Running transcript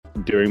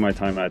during my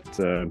time at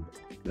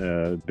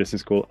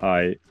business school,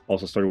 I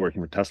also started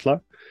working for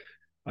Tesla.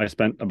 I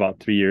spent about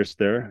 3 years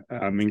there,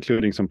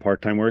 including some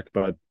part-time work,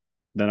 but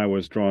then I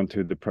was drawn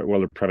to the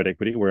world of private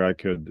equity, where I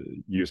could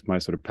use my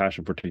sort of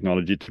passion for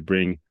technology to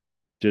bring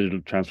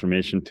digital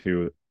transformation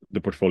to the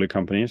portfolio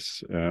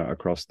companies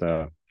across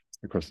the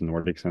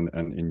Nordics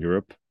and in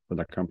Europe for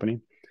that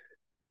company.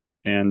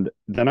 And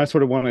then I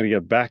sort of wanted to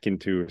get back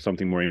into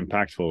something more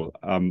impactful.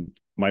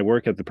 My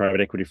work at the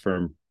private equity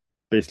firm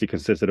basically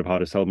consisted of how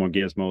to sell more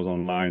gizmos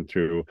online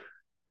through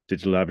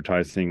digital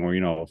advertising,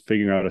 or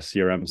figuring out a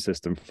CRM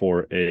system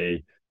for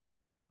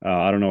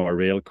I don't know, a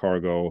rail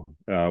cargo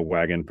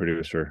wagon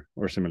producer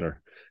or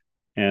similar.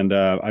 And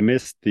I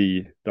missed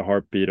the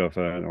heartbeat of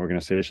an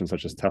organization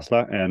such as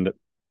Tesla, and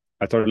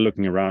I started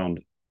looking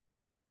around,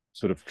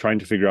 sort of trying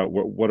to figure out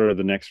what are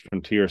the next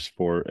frontiers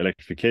for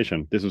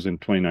electrification. This was in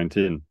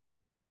 2019,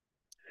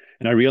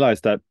 and I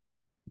realized that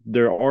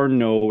there are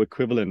no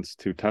equivalents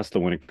to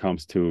Tesla when it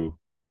comes to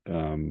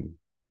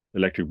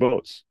electric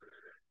boats.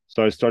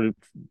 So I started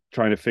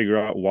trying to figure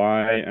out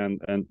why,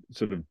 and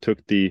sort of took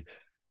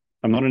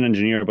I'm not an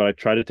engineer, but I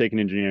tried to take an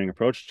engineering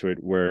approach to it,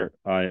 where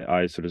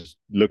I sort of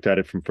looked at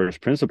it from first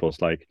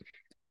principles. Like,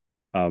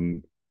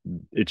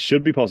 it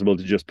should be possible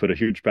to just put a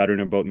huge battery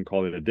in a boat and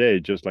call it a day,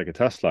 just like a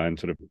Tesla, and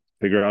sort of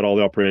figure out all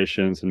the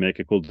operations and make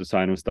a cool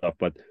design and stuff.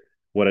 But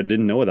what I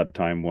didn't know at that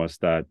time was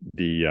that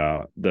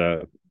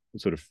the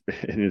sort of,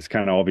 and it's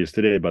kind of obvious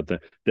today, but the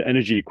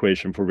energy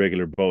equation for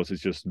regular boats is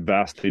just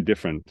vastly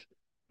different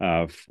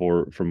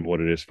from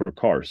what it is for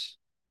cars.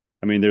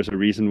 I mean, there's a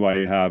reason why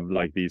you have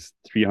like these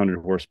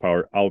 300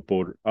 horsepower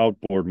outboard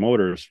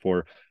motors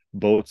for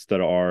boats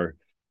that are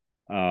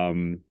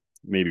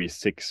maybe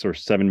 6 or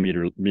 7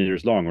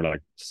 meters long, or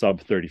like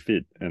sub 30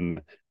 feet.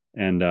 And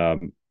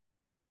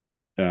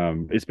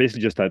it's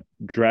basically just that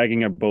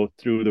dragging a boat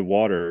through the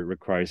water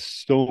requires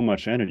so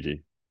much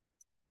energy.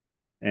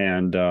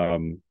 And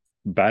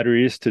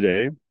batteries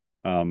today,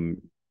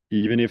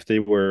 even if they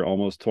were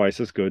almost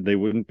twice as good, they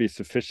wouldn't be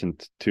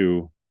sufficient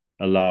to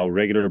allow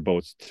regular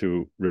boats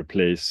to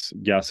replace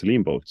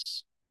gasoline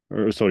boats,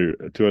 or sorry,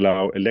 to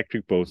allow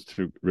electric boats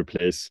to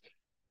replace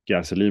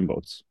gasoline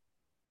boats.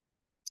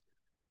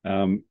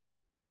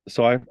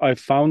 So I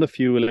found a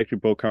few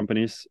electric boat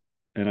companies,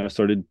 and I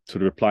started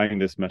sort of applying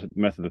this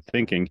method of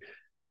thinking,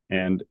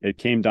 and it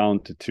came down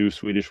to two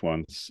Swedish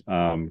ones,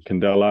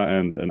 Candela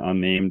and an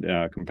unnamed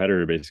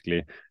competitor,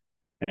 basically.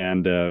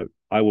 And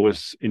I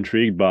was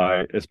intrigued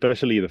by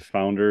especially the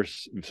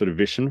founders' sort of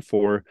vision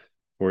for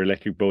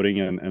electric boating,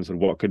 and sort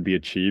of what could be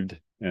achieved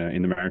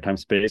in the maritime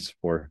space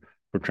for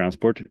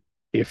transport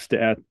if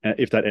that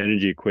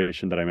energy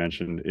equation that I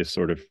mentioned is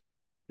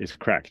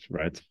cracked,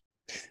 right?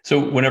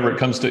 So whenever it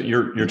comes to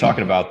you're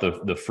talking about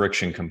the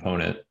friction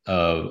component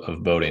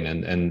of boating,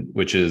 and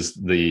which is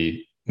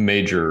the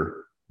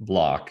major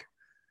block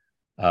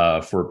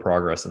for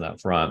progress in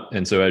that front.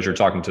 And so as you're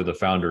talking to the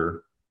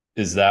founder,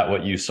 is that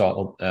what you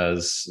saw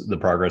as the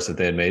progress that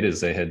they had made?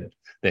 Is they had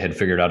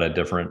figured out a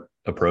different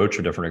approach,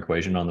 a different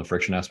equation on the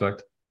friction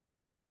aspect?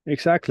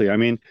 Exactly. I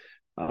mean,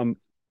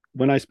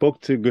 when I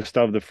spoke to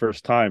Gustav the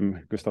first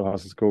time, Gustav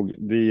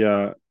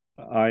Hasselskog,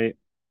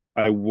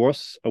 I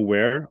was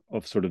aware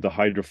of sort of the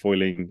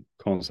hydrofoiling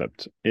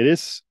concept. It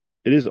is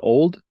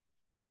old,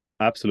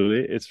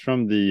 absolutely. It's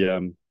from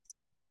the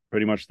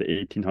pretty much the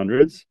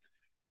 1800s.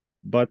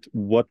 But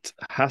what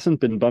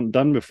hasn't been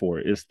done before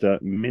is the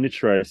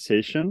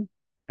miniaturization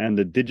and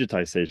the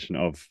digitization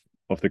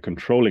of the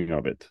controlling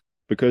of it,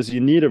 because you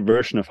need a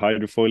version of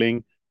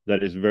hydrofoiling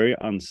that is very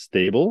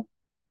unstable.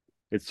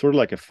 It's sort of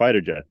like a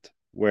fighter jet,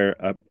 where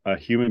a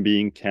human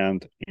being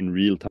can't in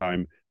real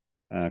time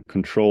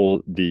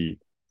control the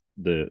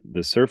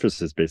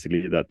surfaces,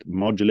 basically, that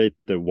modulate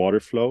the water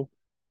flow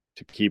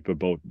to keep a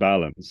boat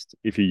balanced,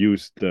 if you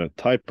use the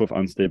type of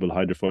unstable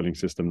hydrofoiling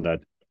system that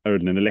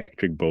an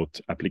electric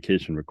boat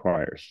application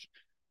requires.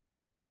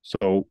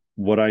 So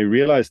what I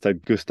realized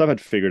that Gustav had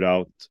figured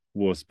out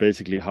was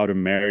basically how to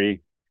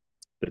marry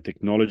the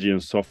technology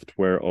and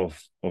software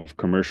of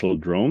commercial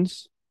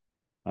drones,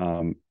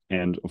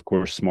 and of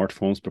course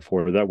smartphones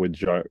before that, with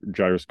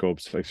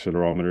gyroscopes,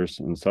 accelerometers,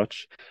 and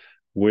such,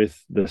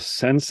 with the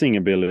sensing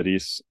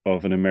abilities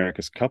of an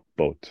America's Cup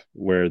boat,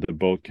 where the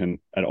boat can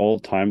at all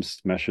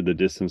times measure the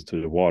distance to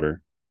the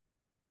water,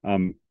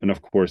 and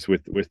of course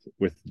with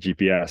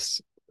GPS,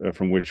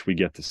 from which we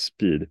get the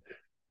speed,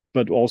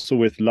 but also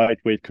with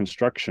lightweight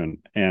construction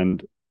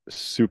and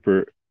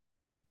super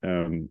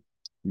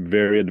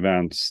very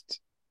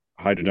advanced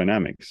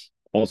hydrodynamics,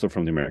 also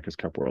from the America's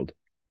Cup world.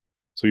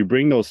 So you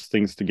bring those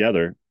things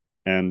together,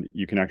 and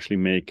you can actually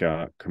make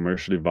a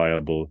commercially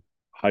viable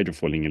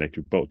hydrofoiling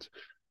electric boat.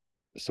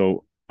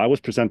 So I was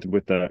presented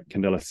with the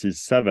Candela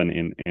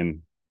C7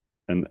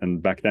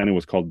 and back then it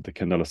was called the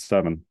Candela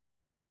 7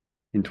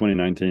 in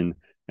 2019,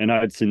 and I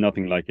had seen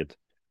nothing like it.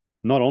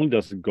 Not only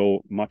does it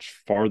go much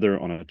farther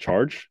on a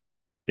charge,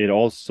 it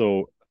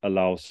also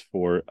allows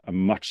for a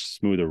much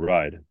smoother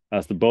ride,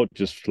 as the boat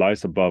just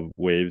flies above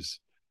waves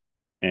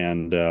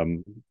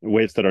and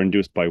waves that are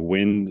induced by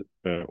wind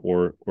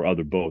or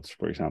other boats,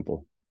 for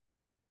example.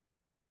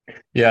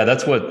 Yeah,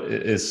 that's what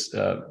is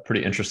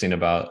pretty interesting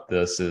about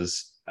this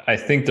is I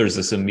think there's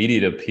this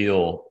immediate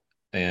appeal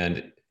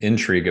and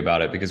intrigue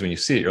about it because when you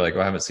see it, you're like,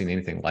 oh, I haven't seen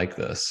anything like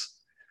this.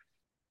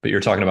 But you're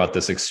talking about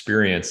this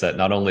experience that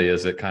not only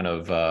is it kind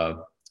of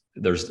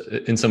there's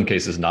in some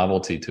cases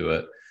novelty to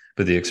it,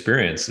 but the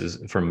experience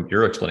is, from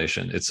your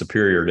explanation, it's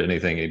superior to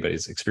anything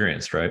anybody's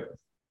experienced, right?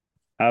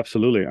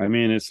 Absolutely. I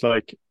mean, it's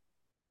like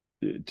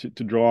to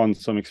draw on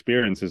some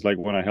experiences, like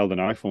when I held an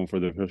iPhone for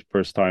the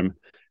first time.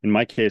 In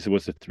my case, it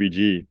was a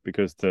 3G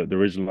because the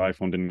original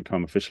iPhone didn't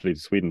come officially to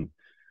Sweden.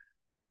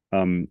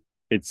 Um,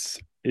 it's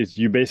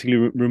you basically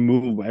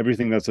remove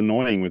everything that's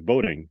annoying with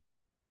boating.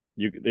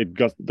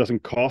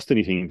 Doesn't cost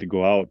anything to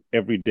go out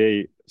every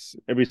day,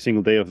 every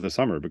single day of the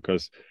summer,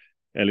 because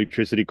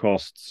electricity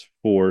costs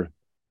for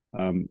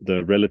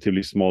the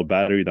relatively small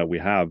battery that we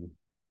have,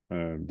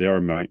 they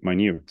are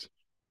minute.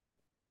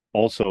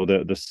 Also,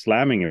 the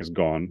slamming is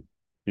gone.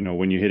 You know,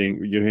 when you're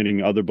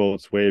hitting other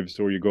boats, waves,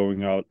 or you're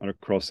going out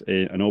across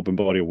an open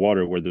body of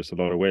water where there's a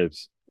lot of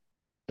waves,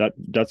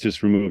 that's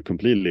just removed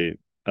completely,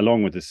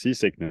 along with the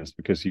seasickness,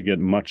 because you get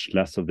much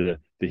less of the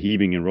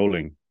heaving and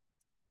rolling.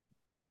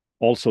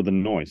 Also, the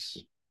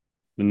noise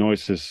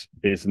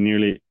is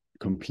nearly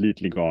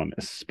completely gone,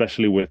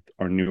 especially with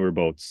our newer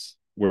boats,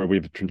 where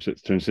we've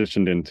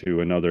transitioned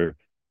into another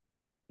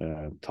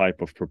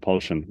type of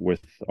propulsion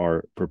with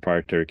our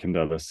proprietary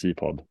Candela Sea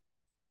Pod.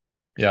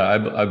 Yeah,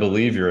 I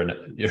believe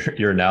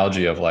your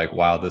analogy of like,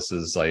 wow, this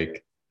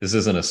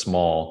isn't a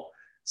small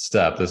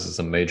step. This is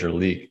a major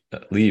leap.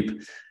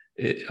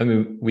 I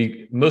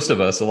mean, most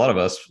of us, a lot of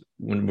us,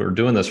 when we're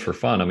doing this for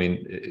fun, I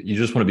mean, you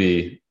just want to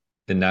be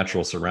in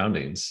natural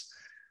surroundings.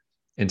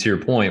 And to your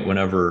point,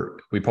 whenever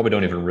we probably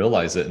don't even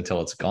realize it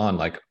until it's gone,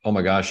 like, oh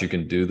my gosh, you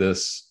can do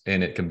this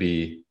and it can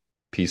be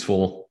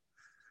peaceful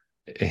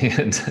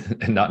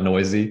and not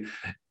noisy.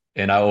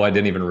 And I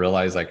didn't even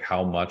realize like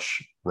how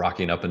much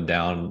rocking up and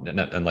down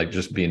and like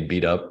just being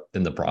beat up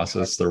in the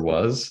process there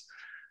was.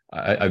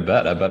 I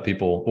bet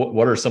people,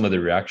 what are some of the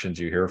reactions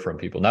you hear from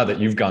people now that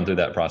you've gone through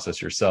that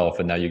process yourself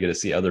and now you get to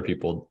see other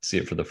people see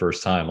it for the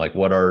first time? Like,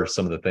 what are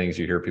some of the things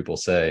you hear people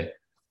say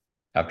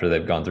after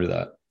they've gone through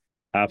that?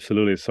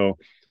 Absolutely. So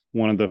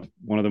one of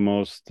the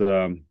most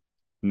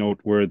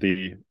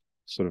noteworthy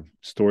sort of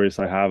stories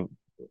I have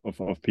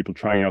of people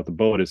trying out the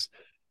boat is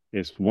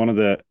one of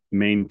the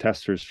main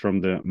testers from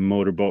the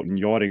Motorboat and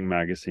Yachting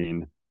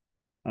magazine.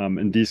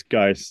 And these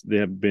guys, they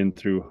have been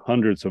through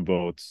hundreds of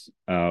boats.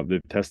 They've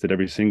tested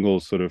every single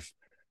sort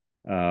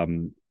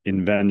of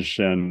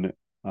invention,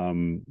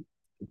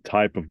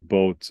 type of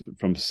boat,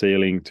 from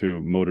sailing to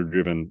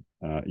motor-driven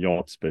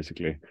yachts,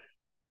 basically.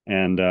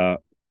 And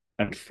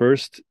at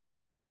first,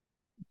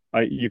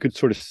 you could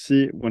sort of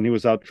see when he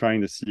was out trying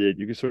to see it,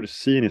 you could sort of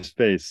see in his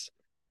face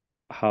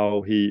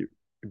how he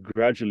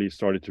gradually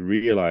started to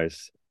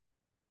realize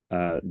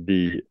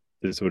the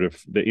sort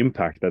of the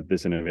impact that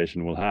this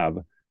innovation will have,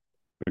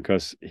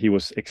 because he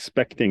was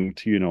expecting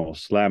to,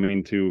 slam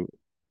into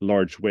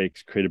large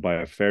wakes created by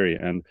a ferry,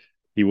 and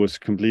he was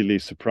completely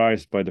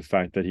surprised by the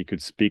fact that he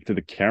could speak to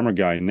the camera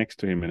guy next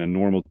to him in a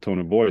normal tone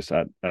of voice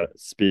at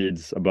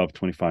speeds above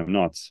 25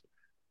 knots.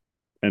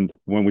 And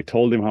when we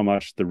told him how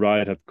much the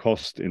ride had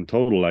cost in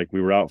total, like we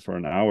were out for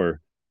an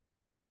hour,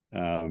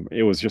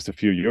 it was just a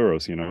few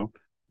euros.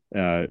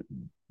 Uh,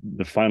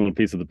 the final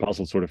piece of the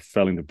puzzle sort of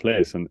fell into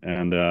place,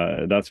 and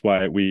that's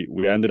why we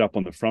ended up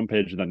on the front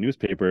page of that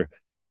newspaper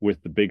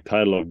with the big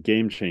title of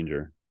Game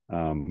Changer,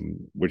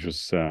 which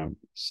was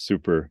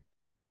super,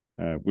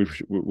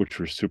 which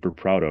we're super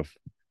proud of.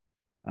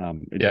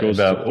 It Yeah, goes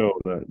to show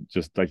that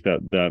just like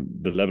that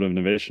the level of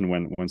innovation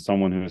when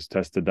someone who has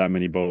tested that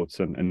many boats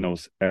and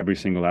knows every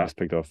single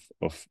aspect of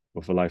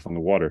a life on the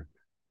water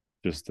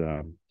just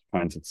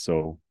finds it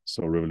so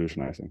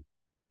revolutionizing.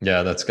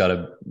 yeah, that's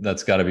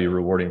gotta be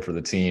rewarding for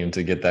the team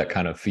to get that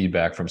kind of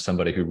feedback from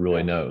somebody who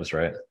really Yeah, knows,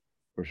 right?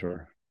 for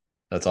sure.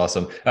 That's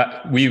awesome.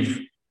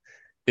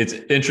 It's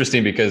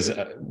interesting because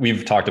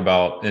we've talked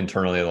about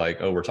internally, like,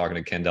 oh, we're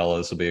talking to Candela.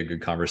 This will be a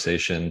good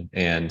conversation.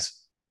 And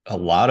a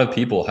lot of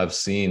people have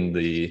seen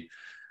the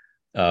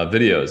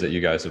videos that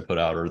you guys have put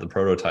out or the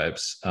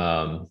prototypes,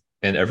 and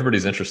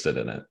everybody's interested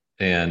in it.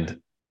 And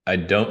I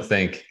don't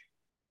think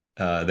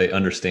they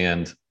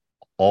understand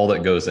all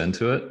that goes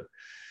into it.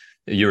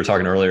 You were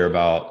talking earlier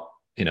about,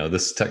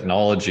 this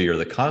technology or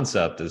the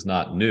concept is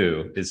not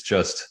new.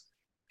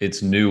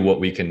 It's new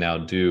what we can now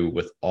do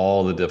with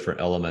all the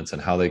different elements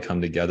and how they come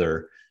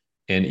together.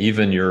 And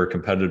even your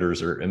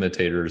competitors or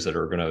imitators that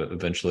are going to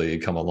eventually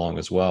come along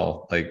as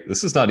well. Like,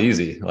 this is not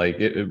easy. Like,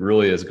 it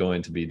really is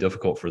going to be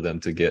difficult for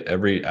them to get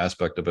every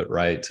aspect of it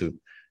right to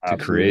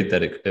create Absolutely.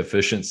 that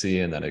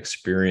efficiency and that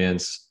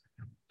experience.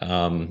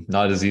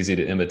 Not as easy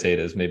to imitate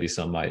as maybe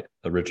some might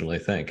originally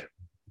think.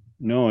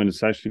 No, and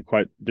it's actually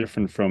quite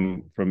different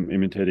from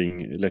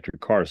imitating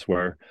electric cars,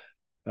 where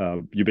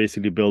you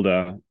basically build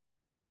a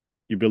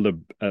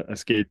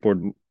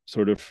skateboard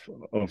sort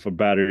of a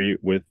battery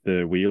with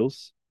the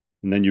wheels,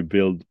 and then you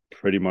build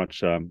pretty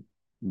much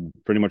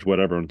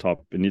whatever on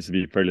top. It needs to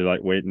be fairly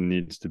lightweight and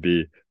needs to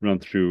be run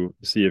through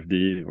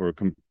CFD or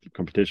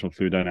computational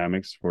fluid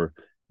dynamics for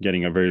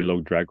getting a very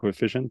low drag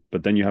coefficient.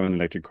 But then you have an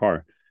electric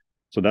car.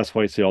 So that's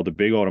why I see all the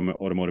big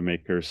automotive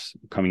makers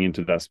coming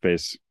into that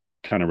space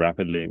kind of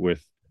rapidly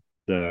with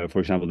for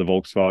example, the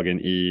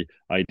Volkswagen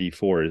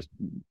ID4 is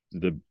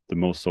the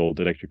most sold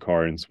electric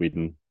car in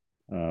Sweden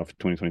of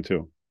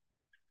 2022.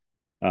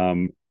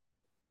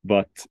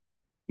 But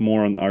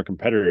more on our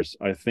competitors,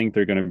 I think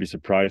they're going to be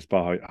surprised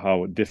by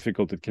how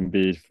difficult it can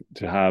be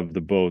to have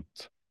the boat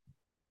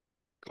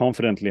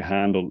confidently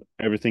handle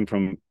everything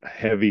from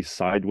heavy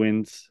side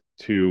winds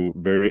to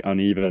very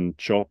uneven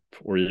chop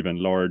or even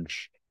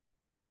large,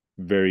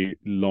 very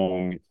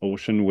long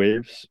ocean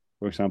waves,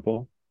 for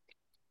example.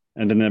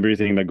 And then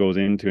everything that goes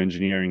into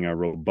engineering a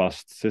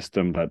robust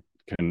system that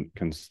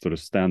can sort of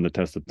stand the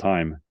test of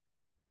time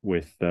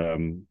with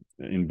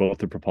in both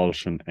the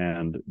propulsion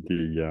and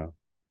the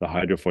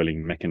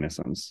hydrofoiling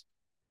mechanisms.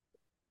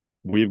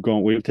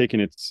 We've taken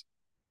it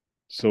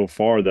so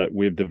far that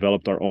we've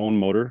developed our own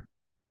motor,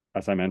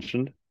 as I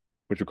mentioned,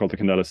 which we call the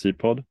Candela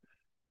C-Pod,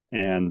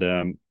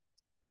 and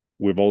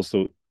we've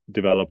also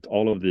developed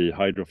all of the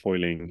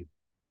hydrofoiling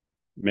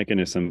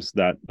mechanisms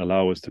that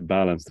allow us to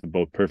balance the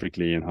boat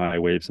perfectly in high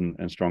waves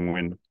and strong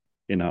wind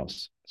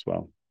in-house as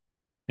well.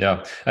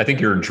 Yeah, I think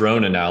your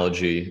drone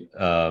analogy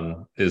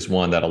is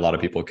one that a lot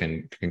of people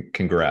can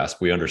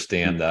grasp. We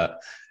understand that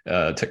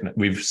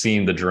we've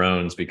seen the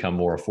drones become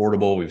more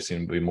affordable. We've seen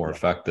them be more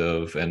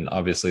effective, and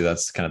obviously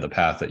that's kind of the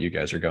path that you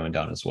guys are going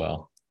down as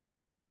well.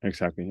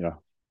 Exactly. Yeah.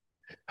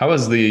 How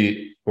has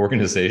the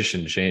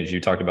organization changed?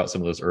 You talked about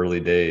some of those early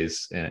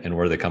days and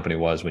where the company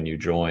was when you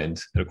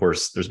joined. And of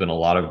course, there's been a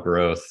lot of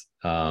growth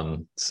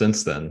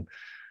since then.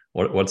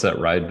 What's that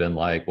ride been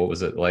like? What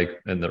was it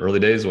like in the early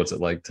days? What's it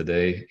like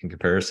today in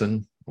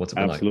comparison? What's it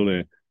been Absolutely.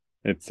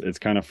 like? It's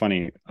kind of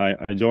funny. I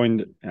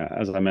joined,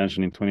 as I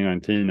mentioned, in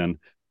 2019,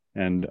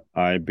 and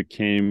I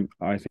became,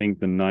 I think,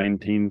 the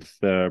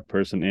 19th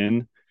person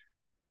in.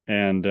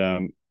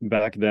 And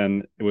back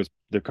then,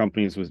 the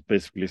companies was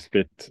basically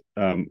split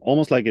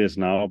almost like it is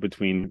now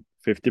between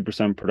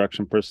 50%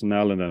 production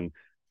personnel and then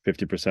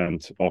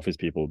 50% office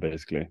people,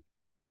 basically.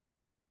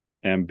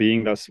 And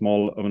being that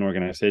small of an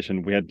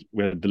organization, we had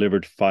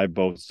delivered 5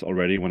 boats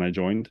already when I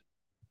joined,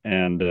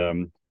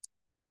 and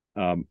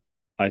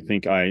I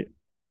think I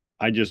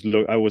just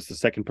looked. I was the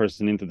second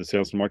person into the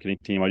sales and marketing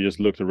team. I just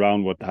looked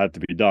around what had to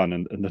be done,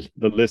 and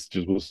the list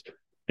just was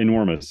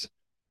enormous.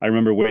 I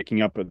remember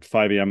waking up at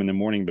 5 a.m. in the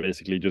morning,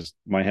 basically just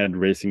my head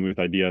racing with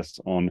ideas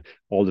on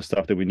all the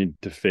stuff that we need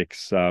to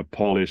fix,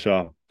 polish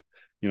up,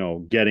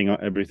 getting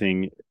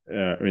everything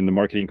in the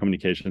marketing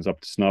communications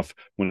up to snuff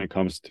when it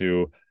comes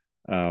to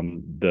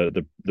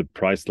the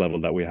price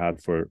level that we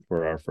had for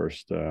our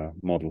first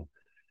model.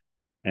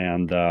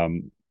 And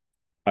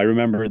I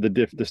remember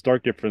the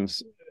stark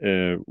difference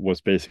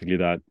was basically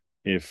that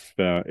if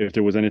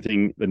there was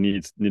anything that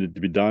needed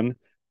to be done,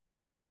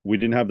 we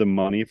didn't have the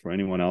money for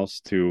anyone else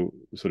to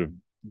sort of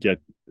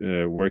get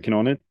working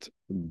on it,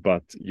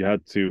 but you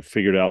had to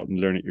figure it out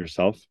and learn it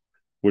yourself,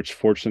 which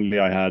fortunately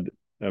I had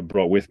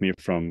brought with me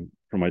from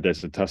my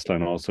days at Tesla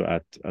and also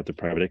at the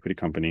private equity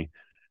company,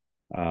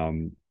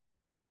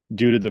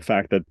 due to the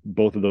fact that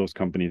both of those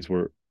companies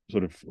were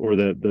sort of, or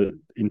the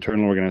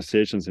internal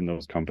organizations in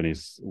those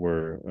companies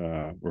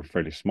were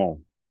fairly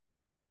small.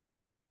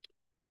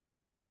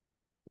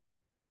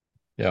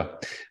 Yeah,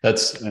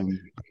 that's.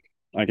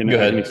 I can go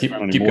ahead. I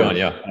can Keep more. going.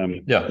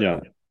 Yeah.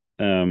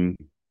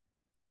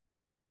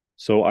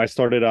 So I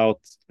started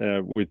out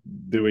with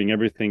doing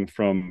everything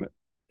from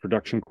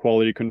production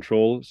quality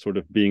control, sort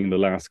of being the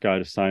last guy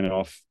to sign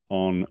off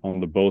on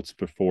the boats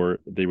before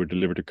they were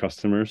delivered to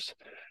customers.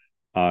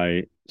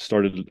 I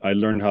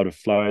learned how to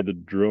fly the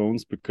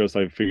drones because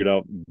I figured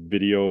out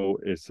video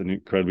is an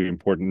incredibly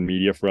important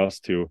media for us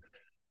to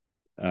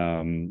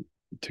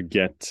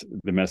get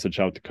the message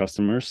out to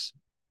customers.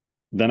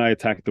 Then I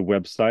attacked the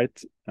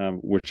website,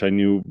 which I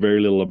knew very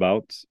little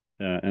about,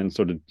 and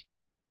sort of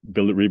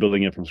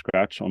rebuilding it from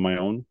scratch on my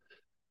own.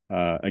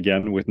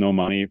 Again, with no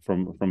money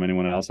from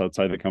anyone else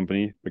outside the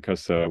company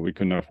because we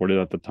couldn't afford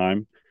it at the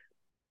time.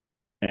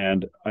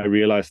 And I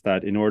realized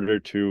that in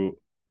order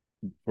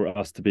for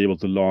us to be able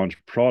to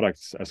launch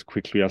products as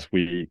quickly as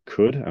we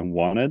could and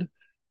wanted,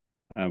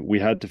 we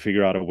had to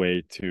figure out a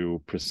way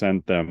to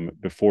present them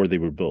before they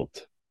were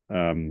built.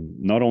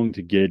 Not only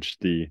to gauge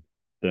the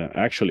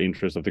actual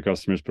interest of the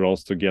customers, but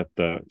also to get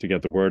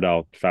the word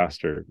out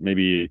faster,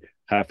 maybe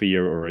half a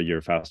year or a year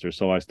faster.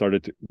 So I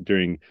started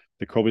during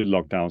the COVID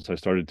lockdowns, I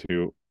started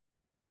to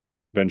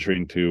venture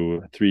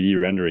into 3D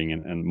rendering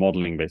and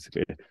modeling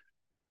basically.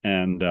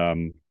 And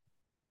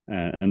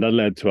that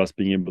led to us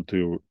being able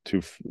to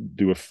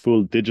do a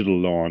full digital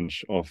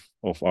launch of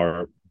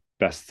our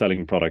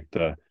best-selling product,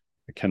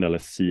 Candela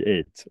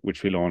C8,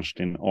 which we launched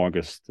in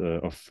August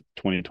of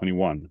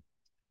 2021.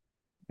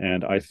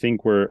 And I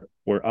think we're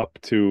up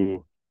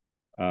to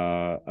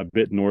a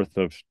bit north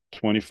of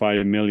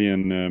 25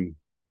 million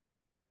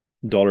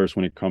dollars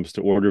when it comes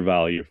to order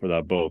value for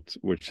that boat,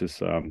 which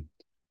is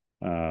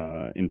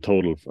in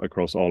total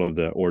across all of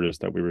the orders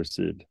that we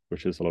received,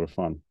 which is a lot of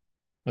fun.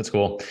 That's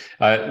cool.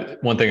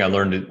 One thing I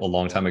learned a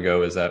long time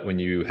ago is that when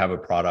you have a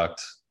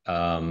product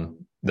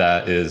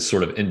that is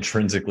sort of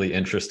intrinsically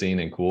interesting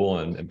and cool,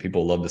 and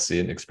people love to see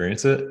it and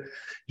experience it,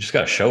 you just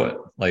got to show it.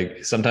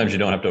 Like sometimes you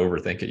don't have to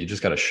overthink it; you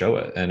just got to show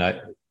it. And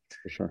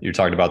For sure. you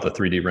talked about the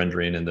 3D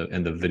rendering and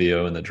the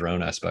video and the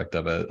drone aspect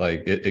of it.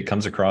 Like it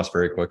comes across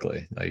very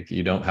quickly. Like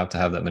you don't have to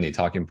have that many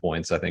talking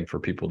points, I think, for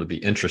people to be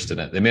interested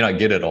in it. They may not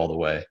get it all the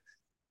way,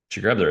 but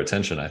you grab their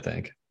attention, I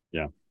think.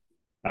 Yeah,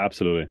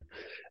 absolutely.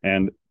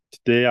 And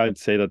today I'd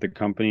say that the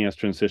company has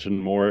transitioned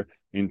more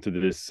into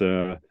this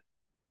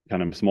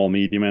kind of small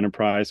medium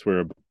enterprise.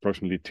 We're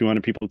approximately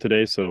 200 people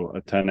today, so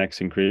a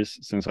 10x increase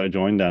since I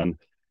joined.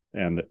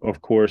 And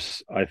of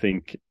course, I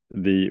think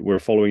we're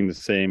following the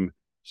same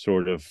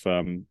sort of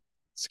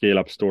scale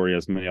up story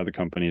as many other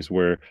companies,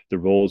 where the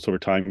roles over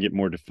time get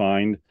more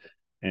defined,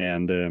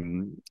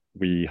 and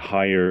we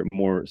hire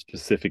more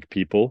specific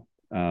people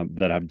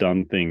that have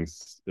done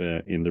things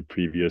in their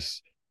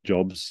previous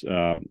jobs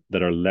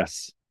that are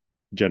less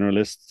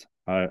generalists,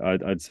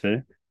 I'd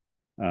say.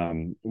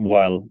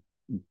 While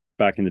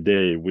back in the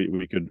day,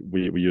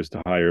 we used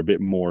to hire a bit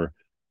more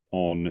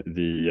on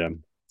the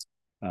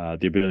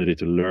ability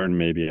to learn,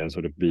 maybe, and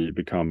sort of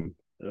become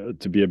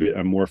to be a bit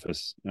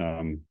amorphous,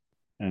 and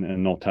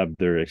not have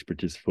their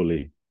expertise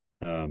fully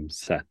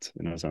set,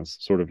 in a sense,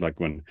 sort of like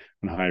when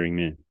hiring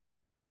me.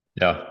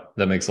 Yeah,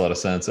 that makes a lot of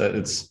sense.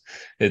 It's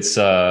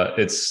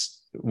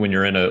when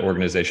you're in an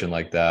organization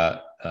like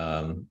that,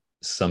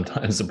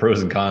 sometimes the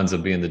pros and cons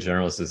of being the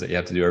generalist is that you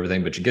have to do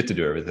everything, but you get to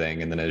do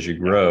everything. And then as you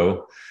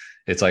grow,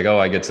 it's like, oh,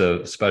 I get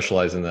to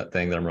specialize in that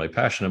thing that I'm really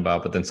passionate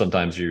about. But then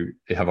sometimes you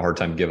have a hard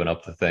time giving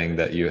up the thing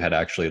that you had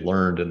actually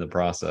learned in the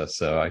process.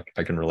 So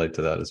I can relate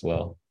to that as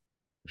well.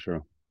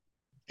 Sure.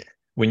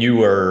 When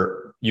you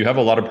have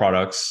a lot of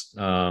products,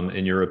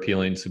 and you're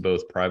appealing to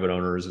both private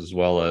owners as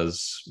well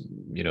as,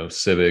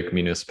 civic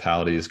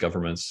municipalities,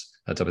 governments,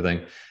 that type of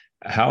thing.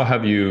 How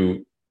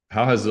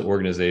has the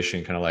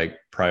organization kind of like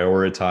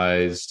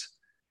prioritized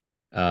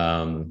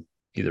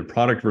either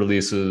product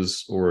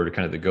releases or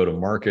kind of the go to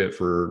market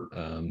for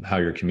how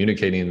you're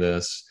communicating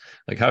this?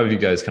 Like, how have you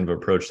guys kind of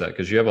approached that?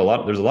 Because there's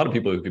a lot of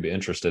people who could be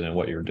interested in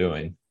what you're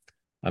doing.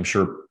 I'm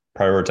sure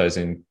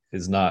prioritizing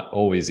is not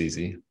always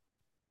easy.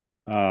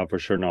 For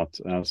sure not.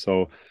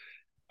 So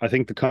I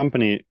think the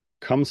company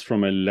comes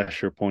from a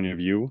leisure point of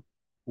view,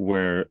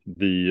 where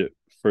the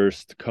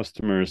first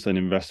customers and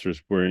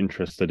investors were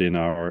interested in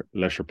our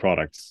leisure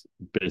products,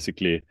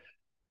 basically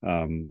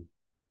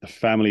the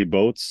family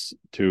boats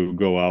to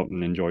go out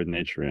and enjoy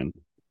nature in,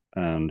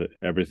 and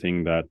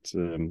everything that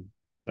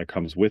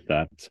comes with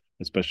that,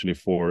 especially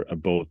for a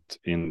boat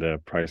in the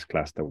price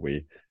class that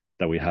we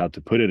had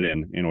to put it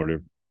in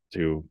order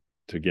to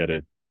get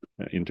it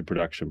into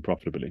production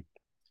profitably.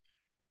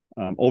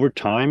 Over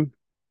time,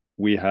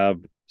 we have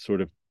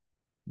sort of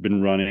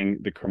been running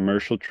the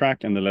commercial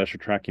track and the leisure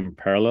track in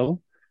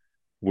parallel,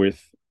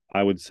 with,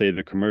 I would say,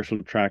 the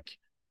commercial track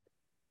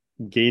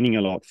gaining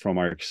a lot from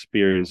our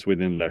experience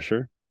within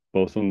leisure,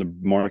 both on the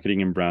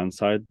marketing and brand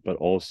side, but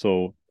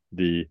also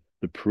the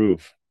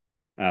proof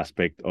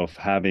aspect of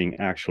having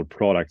actual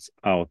products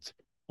out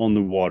on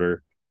the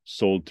water,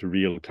 sold to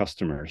real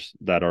customers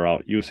that are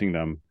out using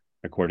them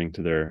according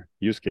to their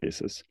use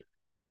cases.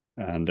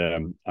 And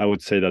I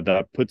would say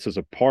that puts us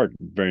apart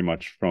very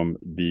much from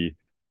the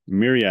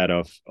myriad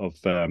of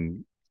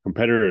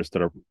competitors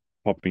that are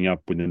popping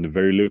up within the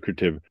very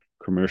lucrative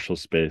commercial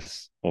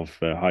space of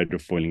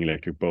hydrofoiling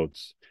electric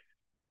boats.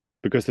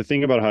 Because the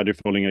thing about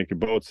hydrofoiling electric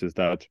boats is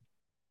that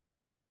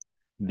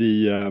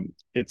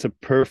it's a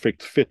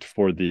perfect fit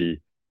for the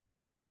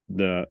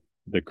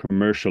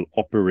commercial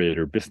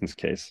operator business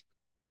case.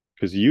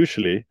 Because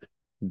usually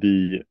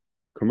the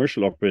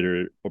commercial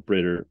operator,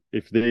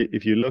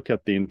 if you look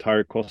at the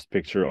entire cost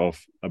picture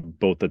of a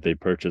boat that they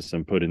purchase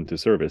and put into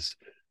service,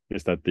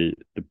 is that the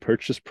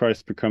purchase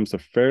price becomes a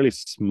fairly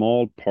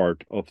small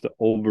part of the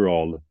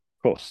overall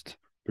cost,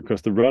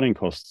 because the running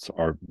costs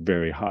are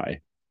very high.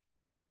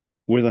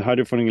 With a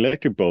hydrofoiling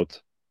electric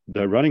boat,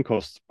 the running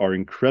costs are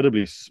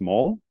incredibly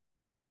small,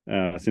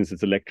 since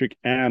it's electric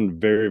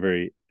and very,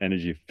 very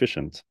energy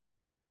efficient.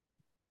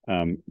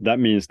 That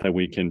means that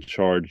we can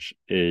charge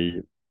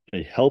a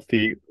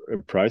healthy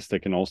price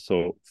that can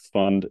also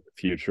fund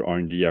future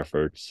R&D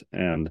efforts,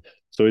 and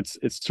so it's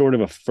sort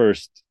of a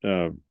first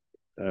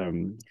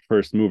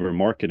mover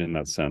market in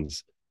that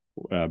sense,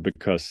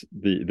 because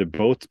the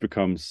boats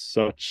become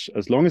such,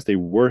 as long as they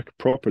work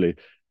properly,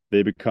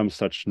 they become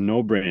such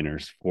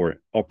no-brainers for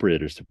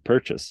operators to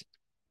purchase.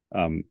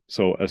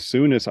 So as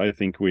soon as I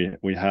think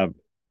we have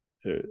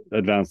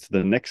advanced to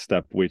the next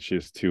step, which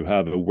is to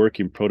have a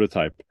working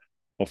prototype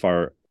of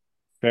our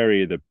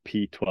ferry, the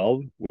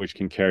P12, which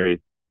can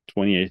carry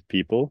 28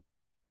 people.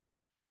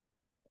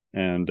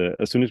 And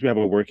as soon as we have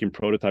a working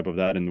prototype of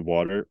that in the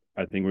water,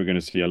 I think we're going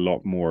to see a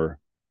lot more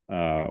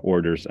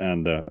orders,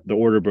 and the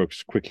order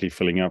books quickly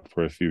filling up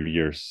for a few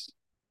years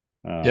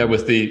Yeah, um,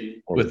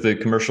 or with the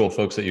commercial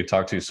folks that you've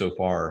talked to so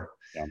far,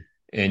 yeah.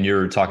 and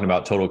you're talking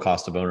about total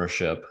cost of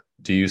ownership,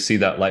 do you see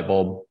that light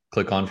bulb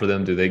click on for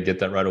them? Do they get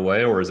that right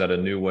away, or is that a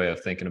new way of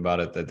thinking about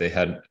it that they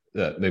had,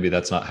 that maybe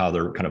that's not how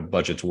their kind of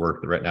budgets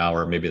work right now,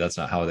 or maybe that's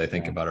not how they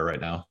think Yeah. about it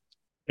right now?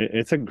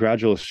 It's a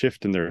gradual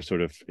shift in their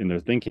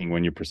thinking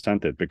when you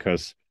present it,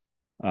 because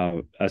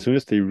as soon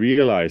as they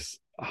realize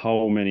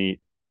how many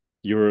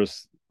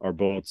euros our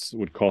boats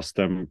would cost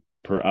them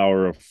per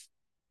hour of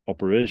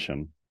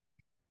operation,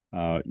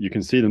 you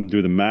can see them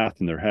do the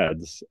math in their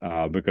heads,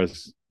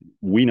 because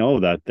we know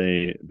that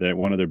that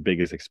one of their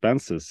biggest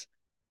expenses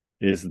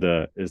is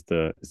the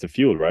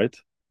fuel, right?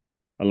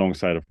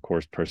 Alongside, of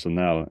course,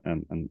 personnel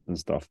and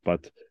stuff.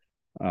 But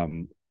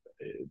um,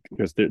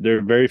 because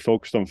they're very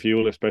focused on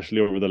fuel, especially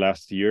over the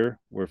last year,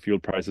 where fuel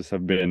prices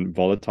have been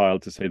volatile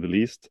to say the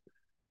least.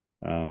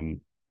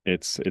 Um,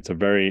 it's a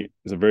very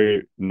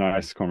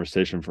nice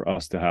conversation for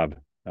us to have,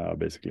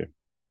 basically.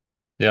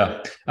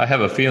 Yeah, I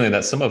have a feeling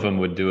that some of them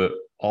would do it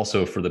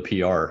also for the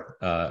PR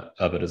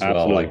of it as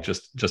well, like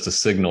Absolutely, just a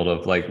signal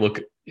of like, look,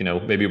 you know,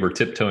 maybe we're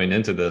tiptoeing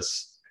into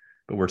this,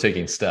 but we're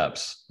taking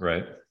steps,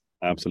 right?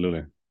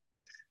 absolutely.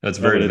 That's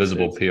No, but very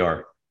visible it's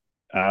PR.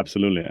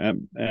 absolutely,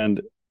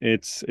 and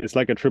it's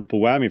like a triple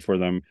whammy for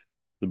them.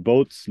 The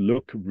boats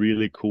look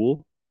really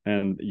cool,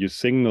 and you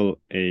signal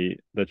a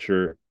that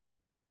you're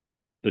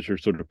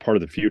sort of part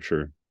of the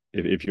future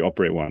if you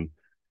operate one.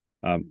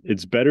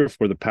 It's better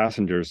for the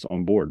passengers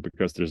on board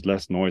because there's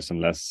less noise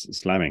and less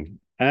slamming,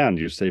 and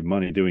you save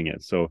money doing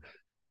it. So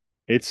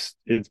it's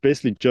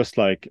basically just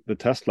like the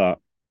Tesla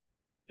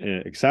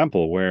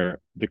example, where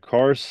the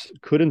cars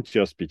couldn't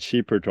just be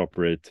cheaper to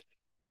operate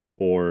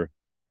or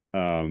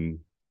um,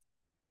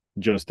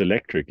 just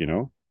electric,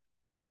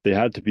 they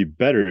had to be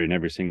better in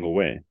every single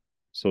way.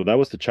 So that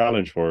was the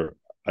challenge for,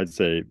 I'd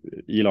say,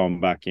 Elon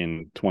back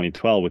in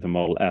 2012 with the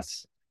Model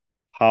S.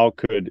 How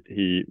could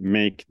he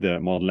make the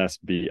Model S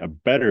be a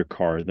better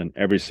car than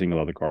every single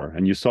other car?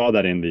 And you saw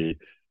that in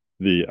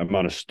the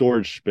amount of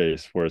storage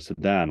space for a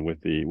sedan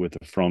with the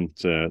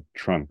front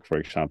trunk, for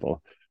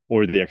example,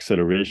 or the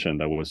acceleration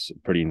that was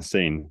pretty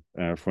insane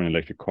for an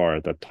electric car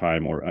at that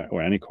time,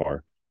 or any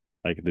car,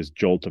 like this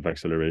jolt of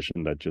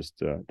acceleration that just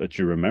that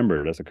you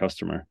remembered as a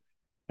customer.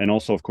 And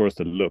also, of course,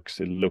 the looks.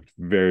 It looked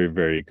very,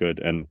 very good.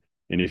 And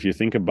if you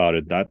think about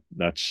it,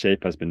 that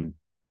shape has been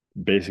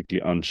basically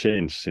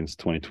unchanged since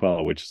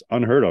 2012, which is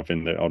unheard of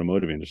in the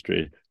automotive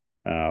industry,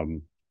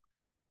 um,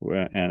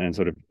 and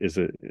sort of is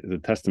a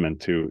testament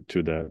to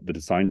the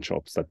design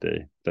chops that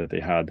they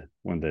had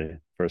when they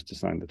first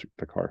designed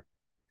the car.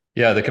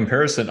 Yeah, the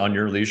comparison on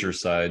your leisure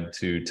side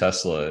to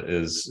Tesla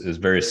is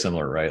very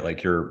similar, right?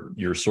 Like you're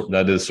sort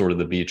that is sort of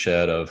the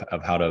beachhead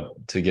of how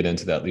to get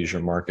into that leisure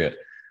market.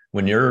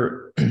 When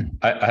you're,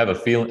 I have a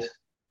feeling,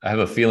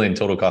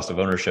 total cost of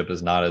ownership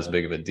is not as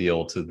big of a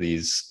deal to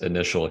these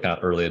initial kind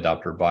of early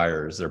adopter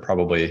buyers. They're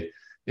probably,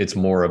 it's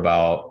more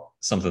about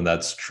something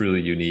that's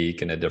truly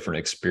unique and a different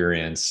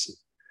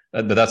experience.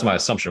 But that's my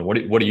assumption. What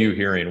are you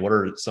hearing? What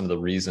are some of the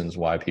reasons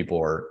why people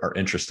are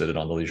interested in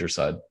on the leisure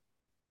side?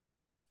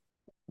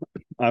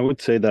 I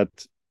would say that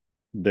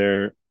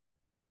there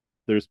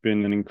there's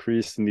been an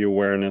increase in the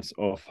awareness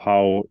of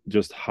how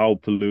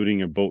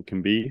polluting a boat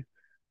can be.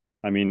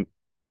 I mean,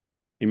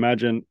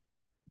 imagine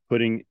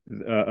putting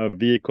a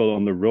vehicle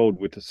on the road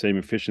with the same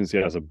efficiency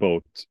as a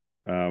boat,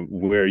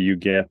 where you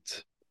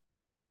get,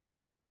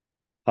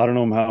 I don't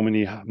know how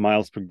many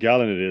miles per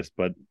gallon it is,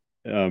 but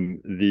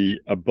the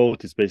a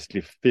boat is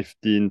basically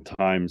 15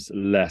 times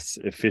less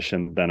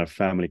efficient than a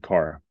family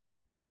car.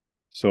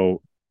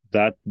 So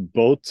that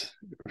boat,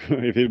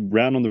 if it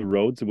ran on the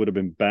roads, it would have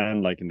been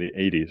banned like in the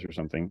 80s or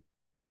something.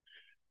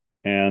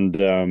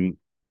 And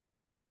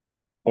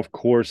of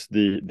course,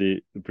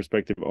 the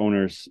prospective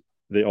owners,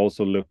 they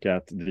also look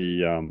at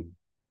the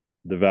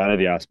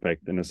vanity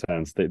aspect, in a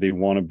sense. They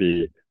want to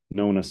be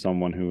known as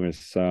someone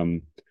who's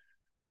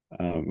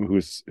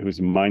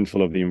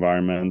mindful of the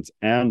environment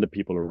and the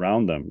people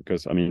around them,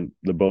 because I mean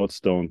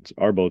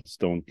our boats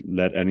don't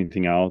let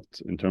anything out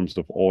in terms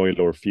of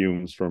oil or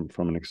fumes from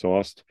an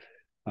exhaust,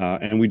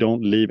 and we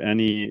don't leave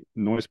any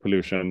noise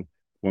pollution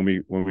when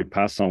we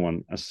pass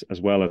someone, as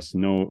well as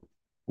no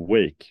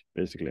wake,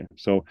 basically.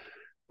 So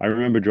I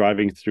remember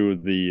driving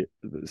through the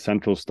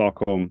central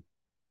Stockholm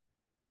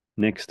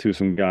next to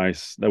some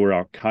guys that were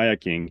out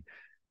kayaking,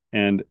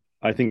 and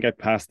I think I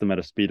passed them at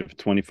a speed of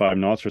 25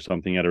 knots or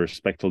something, at a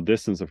respectful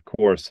distance, of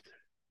course.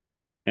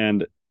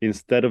 And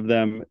instead of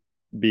them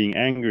being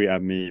angry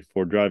at me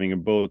for driving a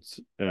boat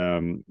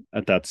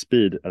at that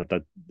speed, at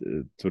that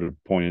sort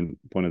of point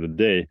of the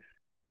day,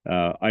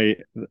 I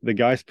the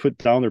guys put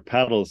down their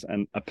paddles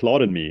and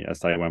applauded me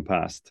as I went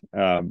past,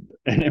 and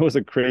it was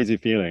a crazy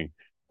feeling.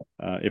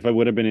 If I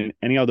would have been in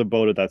any other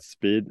boat at that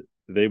speed,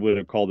 they would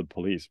have called the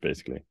police,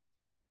 basically.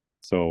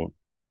 So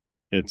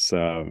it's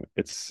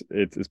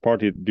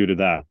partly due to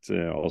that,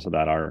 also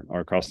that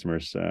our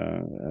customers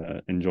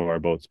enjoy our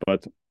boats.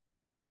 But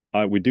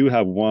we do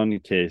have one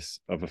case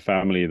of a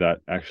family that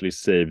actually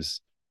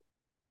saves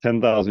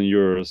 10,000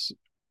 euros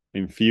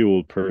in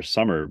fuel per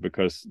summer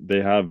because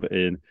they have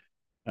a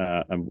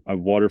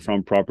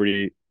waterfront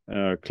property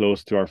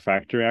close to our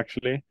factory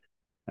actually,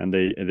 and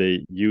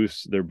they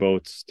use their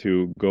boats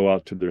to go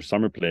out to their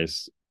summer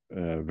place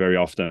very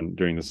often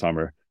during the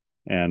summer.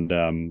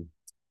 And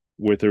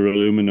with their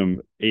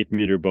aluminum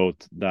 8-meter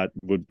boat, that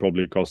would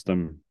probably cost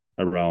them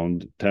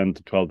around 10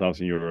 to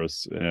 12,000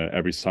 euros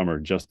every summer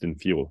just in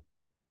fuel.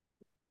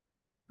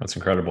 That's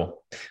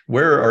incredible.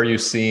 Where are you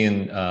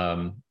seeing?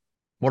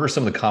 What are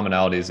some of the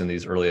commonalities in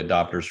these early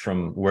adopters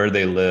from where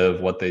they live,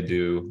 what they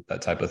do,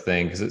 that type of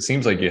thing? Because it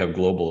seems like you have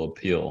global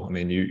appeal. I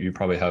mean, you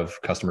probably have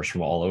customers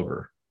from all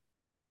over.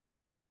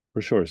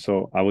 For sure.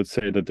 So I would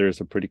say that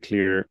there's a pretty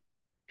clear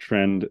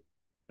trend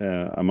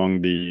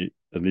among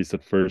at least the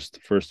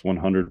first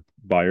 100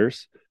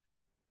 buyers,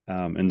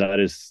 and that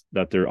is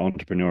that they're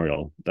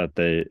entrepreneurial, that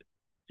they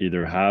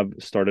either have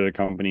started a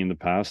company in the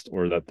past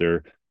or that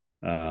they're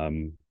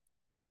um,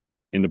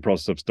 in the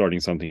process of starting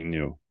something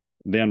new.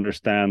 They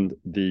understand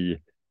the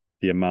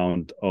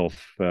amount of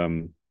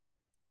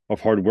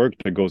hard work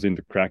that goes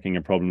into cracking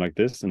a problem like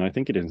this, and I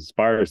think it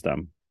inspires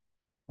them.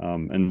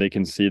 And they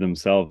can see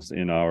themselves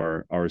in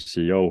our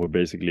CEO, who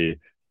basically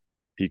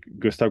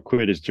Gustav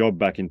quit his job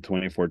back in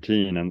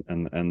 2014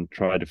 and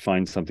tried to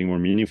find something more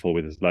meaningful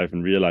with his life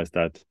and realized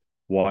that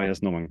why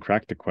has no one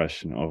cracked the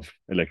question of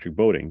electric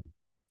boating?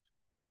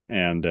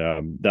 And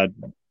that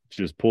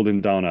just pulled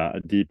him down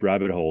a deep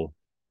rabbit hole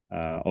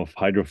of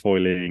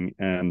hydrofoiling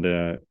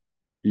and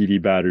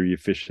EV battery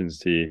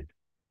efficiency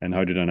and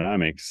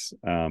hydrodynamics,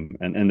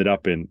 and ended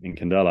up in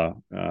Candela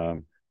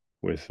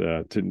with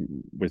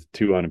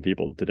 200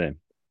 people today.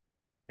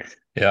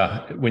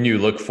 Yeah, when you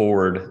look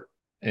forward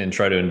and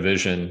try to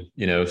envision,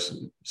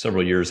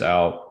 several years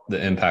out,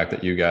 the impact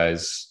that you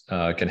guys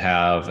can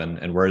have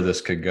and where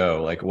this could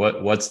go, like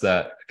what's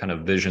that kind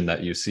of vision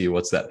that you see?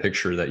 What's that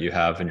picture that you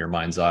have in your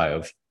mind's eye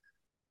of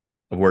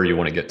where you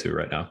want to get to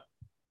right now?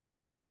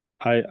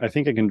 I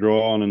think I can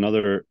draw on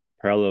another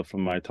parallel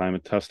from my time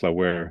at Tesla,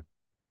 where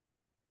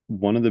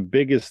one of the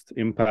biggest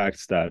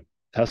impacts that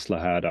Tesla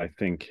had, I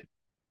think,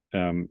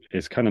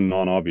 is kind of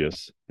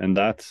non-obvious, and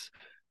that's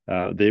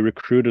they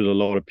recruited a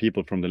lot of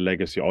people from the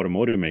legacy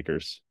automotive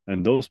makers,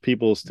 and those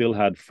people still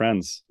had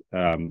friends.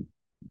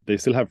 They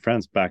still have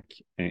friends back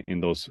in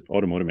those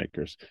automotive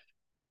makers,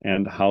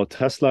 and how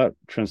Tesla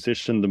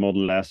transitioned the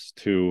Model S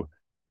to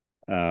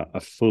a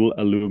full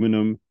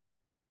aluminum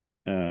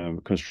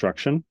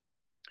construction.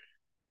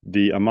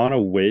 The amount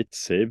of weight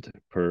saved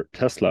per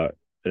Tesla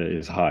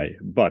is high,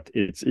 but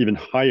it's even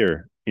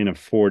higher in a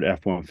Ford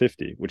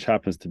F-150, which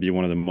happens to be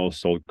one of the most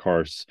sold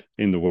cars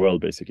in the world,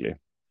 basically.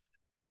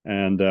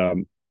 And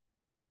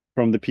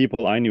from the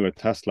people I knew at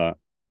Tesla,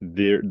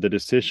 the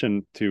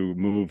decision to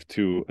move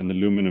to an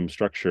aluminum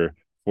structure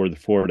for the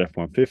Ford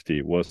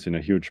F-150 was in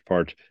a huge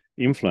part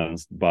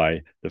influenced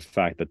by the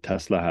fact that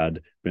Tesla had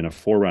been a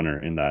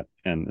forerunner in that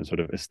and sort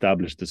of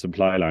established the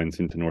supply lines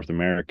into North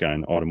America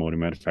and automotive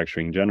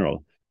manufacturing in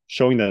general,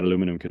 showing that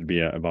aluminum could be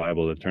a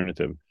viable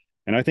alternative.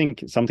 And I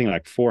think something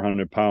like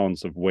 400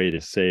 pounds of weight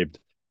is saved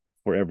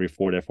for every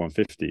Ford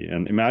F-150.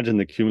 And imagine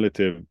the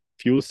cumulative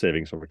fuel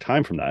savings over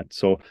time from that.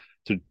 So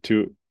to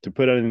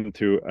put it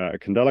into a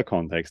Candela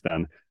context,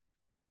 then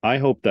I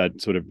hope that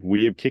sort of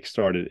we have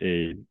kickstarted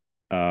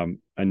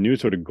a new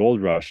sort of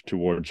gold rush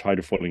towards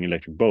hydrofoiling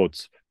electric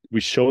boats.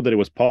 We showed that it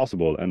was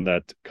possible and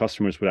that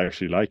customers would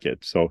actually like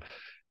it. So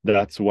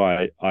that's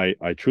why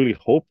I truly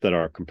hope that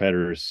our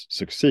competitors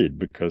succeed,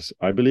 because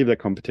I believe that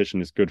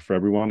competition is good for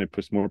everyone. It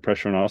puts more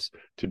pressure on us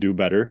to do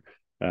better,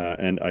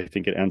 and I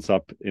think it ends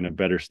up in a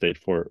better state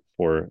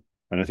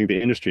and I think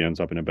the industry ends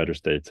up in a better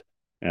state,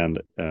 and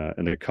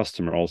the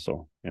customer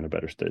also in a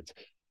better state.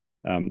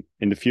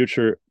 In the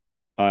future,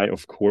 I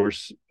of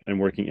course am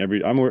working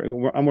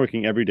I'm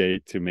working every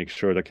day to make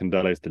sure that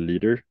Candela is the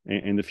leader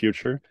in the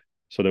future,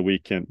 so that we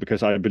can,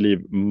 because I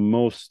believe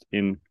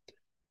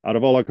out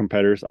of all our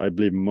competitors, I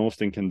believe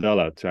most in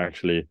Candela to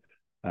actually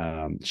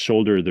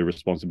shoulder the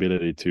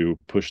responsibility to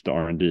push the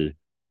R&D,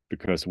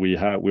 because we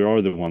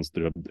are the ones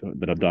that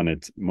have done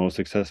it most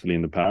successfully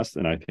in the past,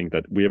 and I think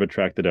that we have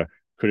attracted a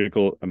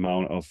critical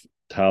amount of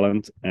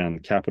talent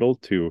and capital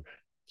to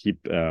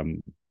keep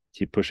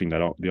pushing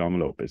the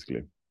envelope,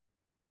 basically.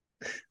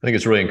 I think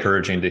it's really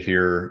encouraging to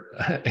hear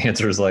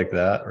answers like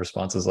that,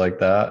 responses like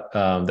that,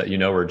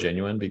 that are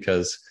genuine,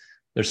 because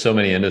there's so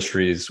many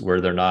industries where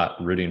they're not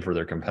rooting for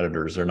their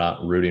competitors. They're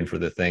not rooting for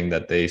the thing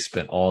that they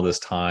spent all this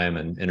time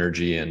and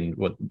energy and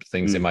what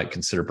things they might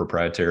consider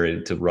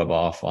proprietary to rub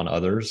off on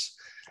others.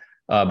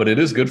 But it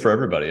is good for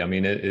everybody. I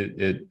mean,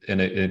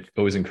 it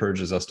always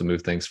encourages us to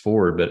move things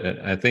forward.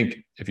 But I think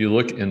if you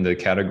look in the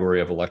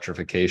category of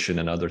electrification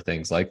and other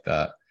things like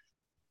that,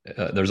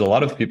 there's a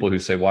lot of people who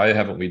say, why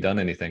haven't we done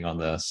anything on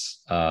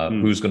this?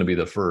 Who's going to be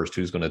the first?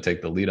 Who's going to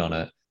take the lead on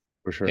it?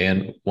 For sure.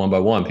 And one by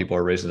one, people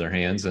are raising their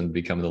hands and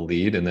becoming the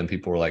lead. And then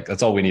people are like,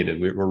 that's all we needed.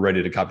 We're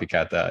ready to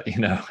copycat that,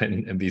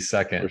 and be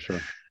second. For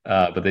sure.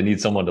 But they need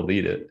someone to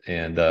lead it.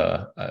 And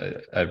I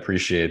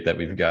appreciate that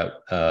we've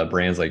got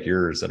brands like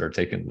yours that are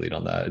taking the lead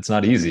on that. It's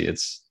not easy.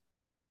 It's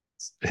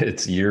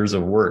it's years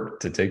of work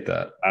to take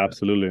that.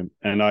 Absolutely.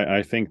 And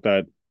I think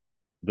that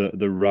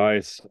the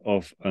rise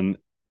of an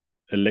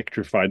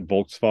electrified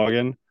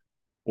Volkswagen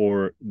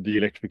or the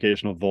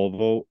electrification of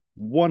Volvo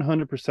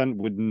 100%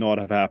 would not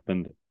have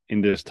happened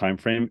in this time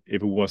frame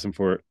if it wasn't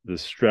for the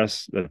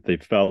stress that they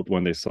felt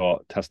when they saw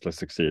Tesla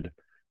succeed.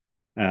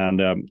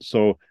 And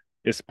so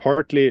it's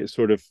partly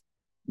sort of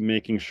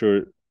making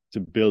sure to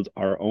build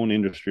our own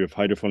industry of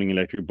hydrofoiling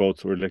electric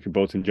boats or electric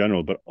boats in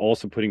general, but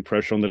also putting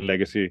pressure on the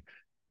legacy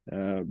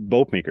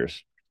boat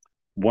makers.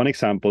 One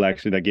example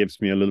actually that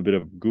gives me a little bit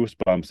of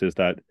goosebumps is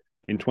that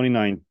in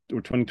 29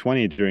 or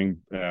 2020 during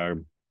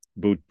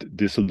Boot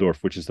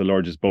Düsseldorf, which is the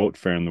largest boat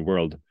fair in the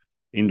world,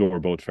 indoor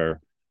boat fair,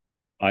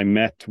 I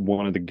met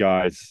one of the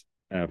guys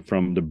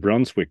from the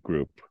Brunswick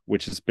Group,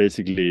 which is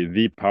basically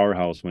the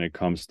powerhouse when it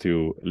comes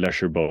to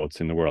leisure boats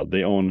in the world.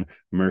 They own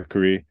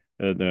Mercury,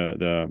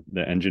 the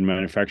engine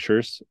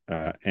manufacturers,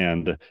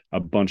 and a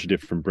bunch of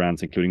different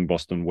brands, including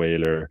Boston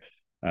Whaler,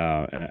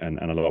 and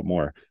a lot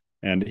more.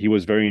 And he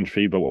was very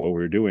intrigued by what we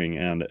were doing,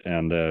 and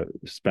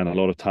spent a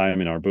lot of time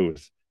in our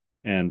booth.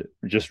 And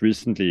just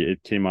recently,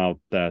 it came out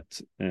that,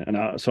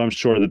 so I'm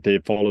sure that they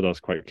followed us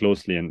quite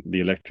closely in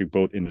the electric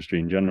boat industry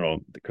in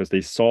general, because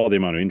they saw the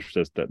amount of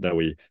interest that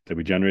we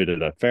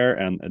generated at fair,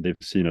 and they've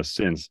seen us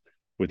since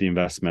with the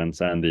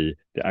investments and the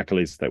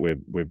accolades that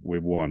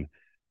we've won.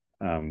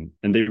 And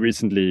they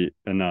recently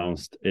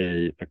announced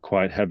a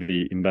quite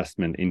heavy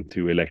investment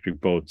into electric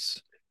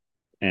boats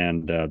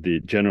and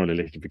the general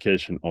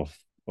electrification of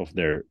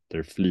their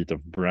fleet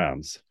of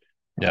brands.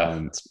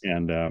 Yeah.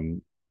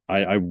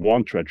 I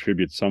want to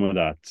attribute some of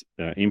that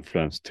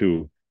influence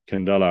to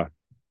Candela,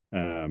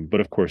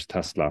 but of course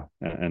Tesla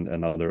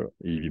and other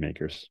EV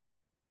makers.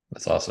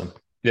 That's awesome.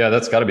 Yeah,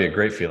 that's got to be a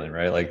great feeling,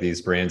 right? Like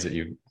these brands that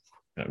you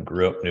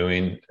grew up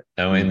knowing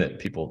that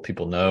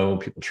people know,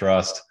 people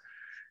trust,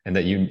 and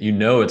that you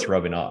know it's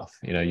rubbing off.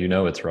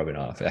 It's rubbing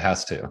off. It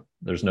has to.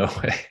 There's no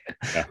way.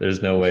 Yeah,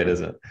 there's no way it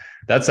isn't.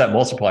 That's that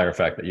multiplier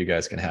effect that you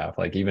guys can have.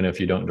 Like even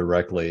if you don't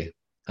directly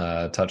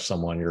touch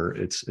someone,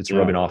 it's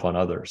rubbing off on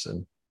others,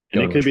 and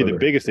it could be the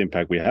biggest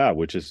impact we have,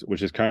 which is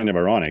kind of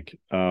ironic,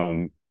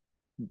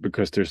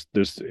 because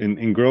there's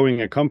in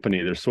growing a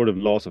company, there's sort of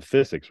laws of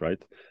physics,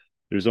 right?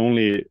 There's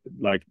only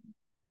like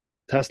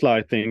Tesla,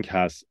 I think,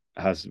 has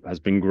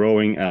been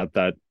growing at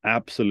that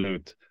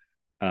absolute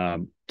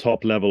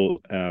top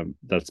level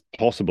that's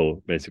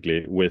possible,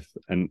 basically, with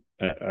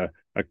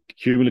a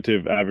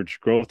cumulative average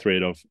growth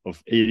rate of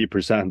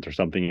 80% or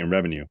something in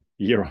revenue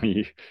year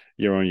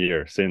on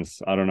year since,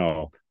 I don't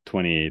know,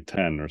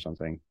 2010 or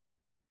something.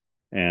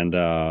 And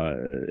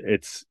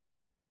it's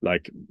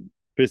like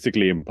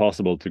physically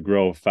impossible to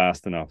grow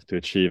fast enough to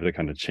achieve the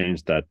kind of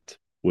change that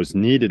was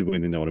needed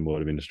within the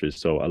automotive industry.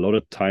 So a lot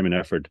of time and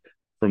effort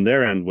from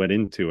their end went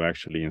into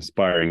actually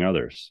inspiring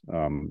others,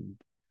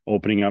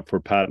 opening up for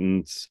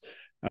patents,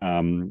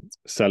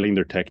 selling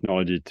their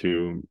technology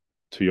to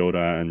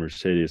Toyota and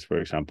Mercedes, for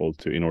example,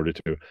 in order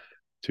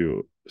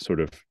to sort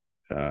of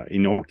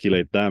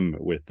inoculate them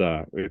with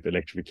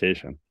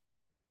electrification.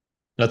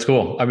 That's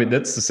cool. I mean,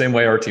 that's the same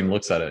way our team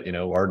looks at it.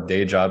 Our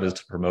day job is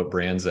to promote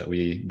brands that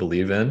we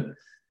believe in,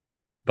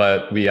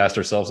 but we asked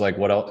ourselves, like,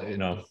 what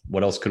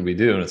else could we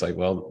do? And it's like,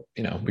 well,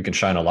 we can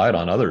shine a light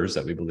on others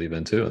that we believe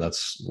in too. And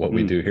that's what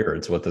we do here.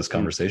 It's what this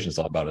conversation is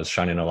all about, is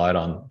shining a light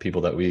on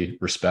people that we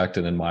respect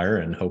and admire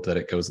and hope that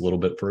it goes a little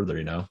bit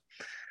further,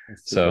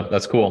 So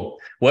that's cool.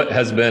 What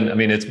has been, I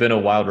mean, it's been a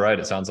wild ride.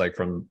 It sounds like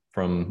from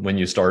when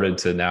you started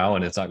to now,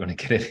 and it's not going to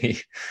get any,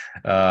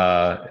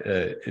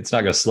 it's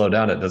not going to slow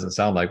down. It doesn't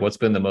sound like. What's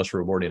been the most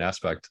rewarding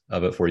aspect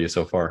of it for you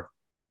so far?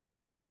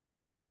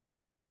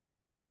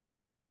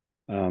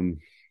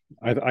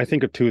 I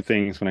think of two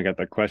things when I get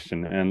that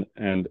question,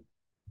 and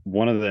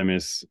one of them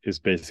is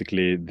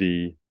basically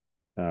the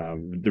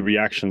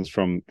reactions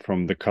from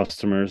the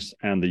customers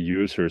and the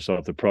users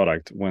of the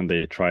product when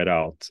they try it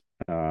out,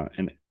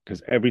 and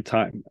because every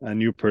time a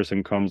new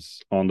person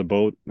comes on the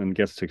boat and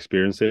gets to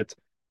experience it,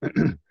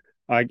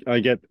 I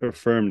get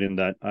affirmed in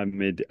that I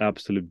made the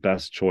absolute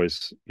best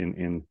choice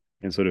in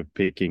sort of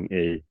picking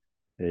a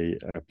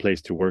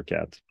place to work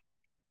at.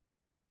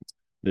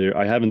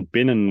 I haven't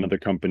been in another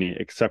company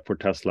except for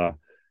Tesla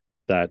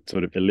that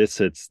sort of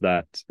elicits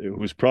that,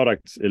 whose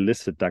products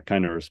elicit that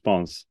kind of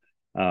response,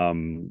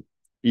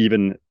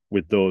 even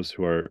with those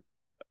who are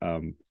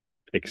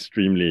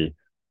extremely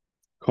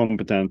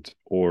competent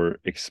or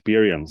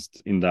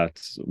experienced in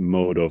that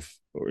mode of,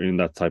 or in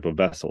that type of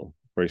vessel.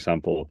 For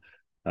example,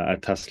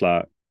 at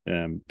Tesla,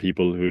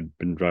 people who'd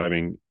been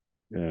driving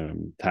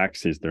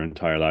taxis their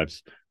entire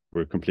lives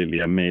were completely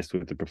amazed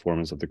with the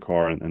performance of the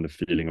car and the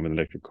feeling of an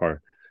electric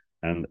car.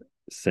 And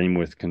same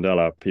with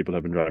Candela, people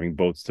have been driving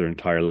boats their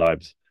entire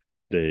lives.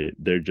 They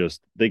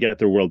get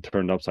their world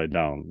turned upside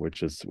down,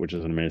 which is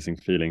an amazing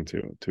feeling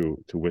to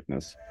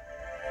witness.